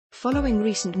Following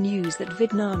recent news that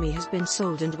Vidnami has been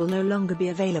sold and will no longer be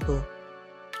available,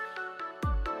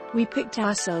 we picked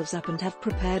ourselves up and have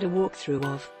prepared a walkthrough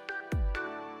of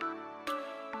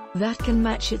that can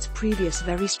match its previous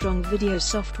very strong video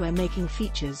software making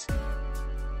features.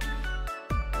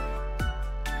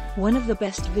 One of the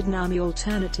best Vidnami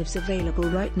alternatives available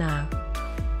right now.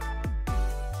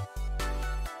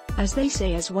 As they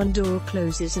say, as one door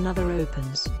closes another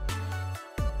opens.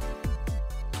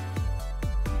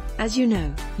 As you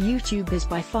know, YouTube is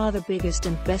by far the biggest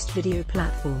and best video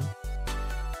platform.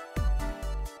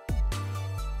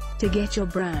 To get your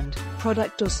brand,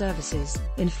 product or services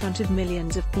in front of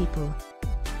millions of people.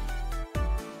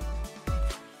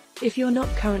 If you're not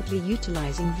currently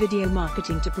utilizing video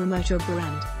marketing to promote your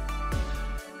brand,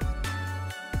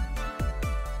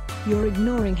 you're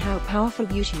ignoring how powerful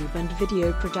YouTube and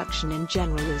video production in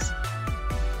general is.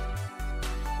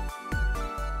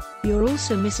 You're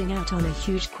also missing out on a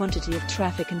huge quantity of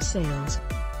traffic and sales.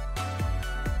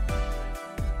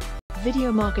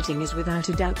 Video marketing is without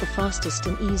a doubt the fastest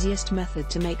and easiest method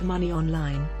to make money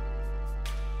online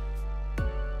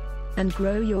and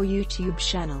grow your YouTube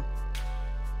channel,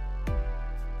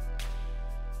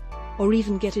 or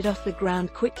even get it off the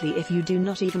ground quickly if you do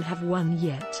not even have one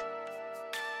yet.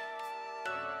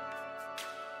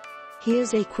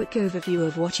 Here's a quick overview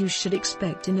of what you should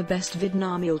expect in the best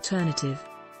Vidnami alternative.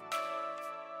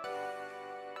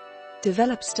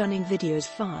 Develop stunning videos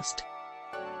fast.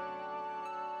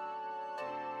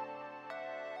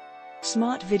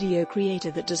 Smart video creator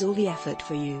that does all the effort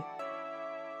for you.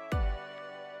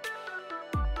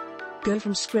 Go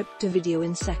from script to video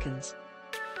in seconds.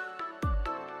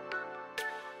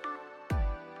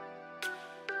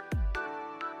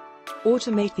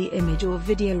 Automate the image or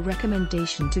video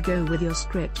recommendation to go with your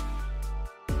script.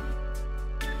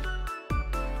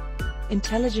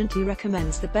 Intelligently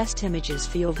recommends the best images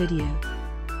for your video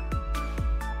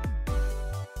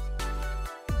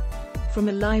from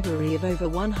a library of over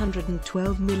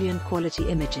 112 million quality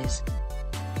images.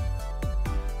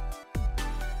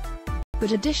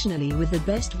 But additionally, with the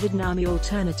best Vidnami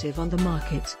alternative on the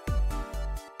market,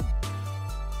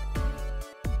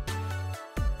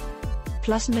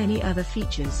 plus many other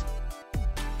features.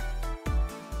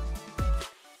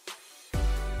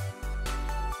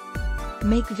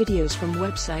 Make videos from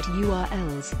website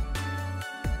URLs.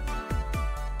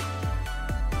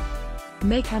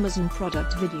 Make Amazon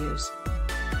product videos.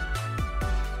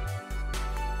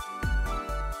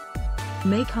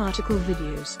 Make article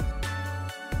videos.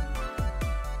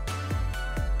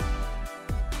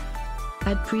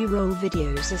 Add pre-roll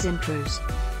videos as intros.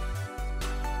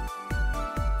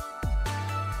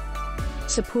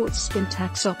 Supports spin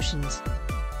tax options.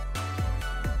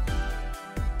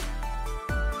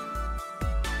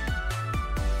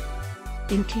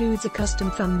 Includes a custom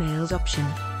thumbnails option.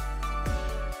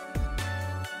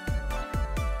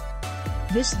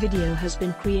 This video has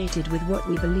been created with what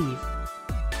we believe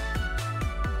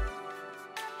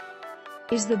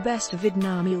is the best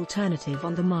Vidnami alternative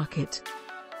on the market.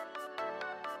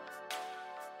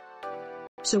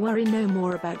 So worry no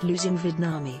more about losing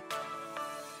Vidnami.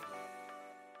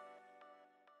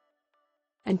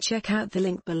 And check out the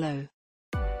link below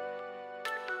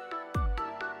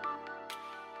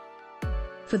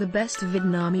for the best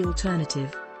Vidnami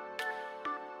alternative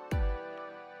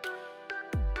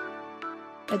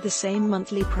at the same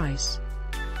monthly price,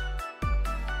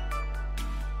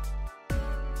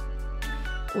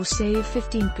 or save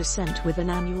 15% with an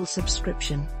annual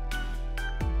subscription.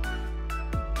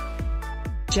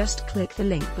 Just click the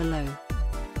link below.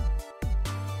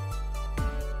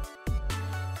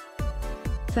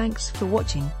 Thanks for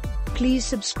watching. Please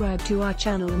subscribe to our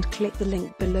channel and click the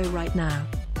link below right now.